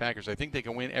Green Bay Packers, I think they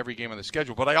can win every game on the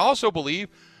schedule. But I also believe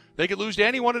they could lose to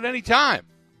anyone at any time.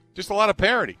 Just a lot of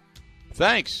parity.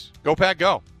 Thanks. Go Pack,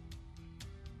 go.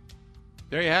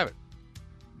 There you have it.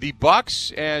 The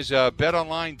Bucks, as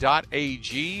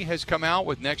betonline.ag has come out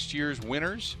with next year's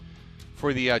winners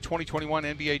for the 2021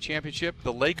 NBA Championship.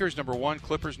 The Lakers, number 1,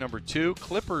 Clippers, number 2,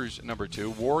 Clippers, number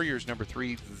 2, Warriors, number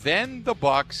 3, then the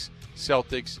Bucks,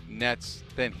 Celtics, Nets,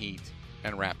 then Heat,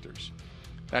 and Raptors.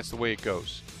 That's the way it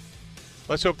goes.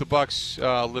 Let's hope the Bucks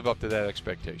live up to that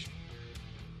expectation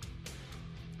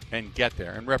and get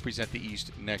there and represent the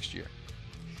East next year.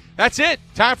 That's it.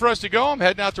 Time for us to go. I'm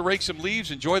heading out to rake some leaves.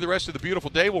 Enjoy the rest of the beautiful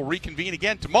day. We'll reconvene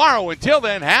again tomorrow. Until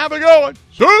then, have a good one.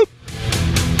 Soup!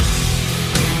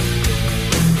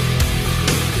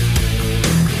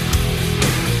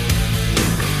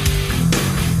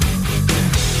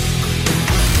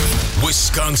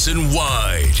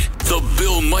 Wisconsin-wide, the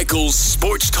Bill Michaels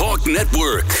Sports Talk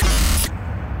Network.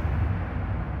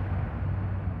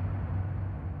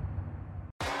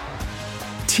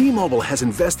 T-Mobile has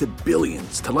invested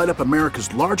billions to light up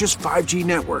America's largest 5G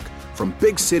network, from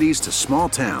big cities to small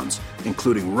towns,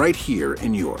 including right here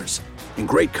in yours. And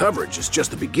great coverage is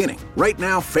just the beginning. Right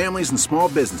now, families and small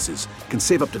businesses can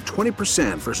save up to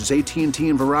 20% versus AT&T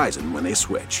and Verizon when they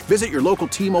switch. Visit your local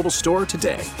T-Mobile store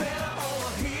today.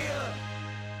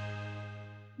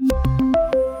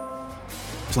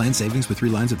 Plan savings with 3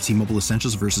 lines of T-Mobile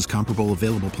Essentials versus comparable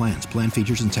available plans. Plan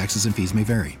features and taxes and fees may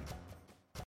vary.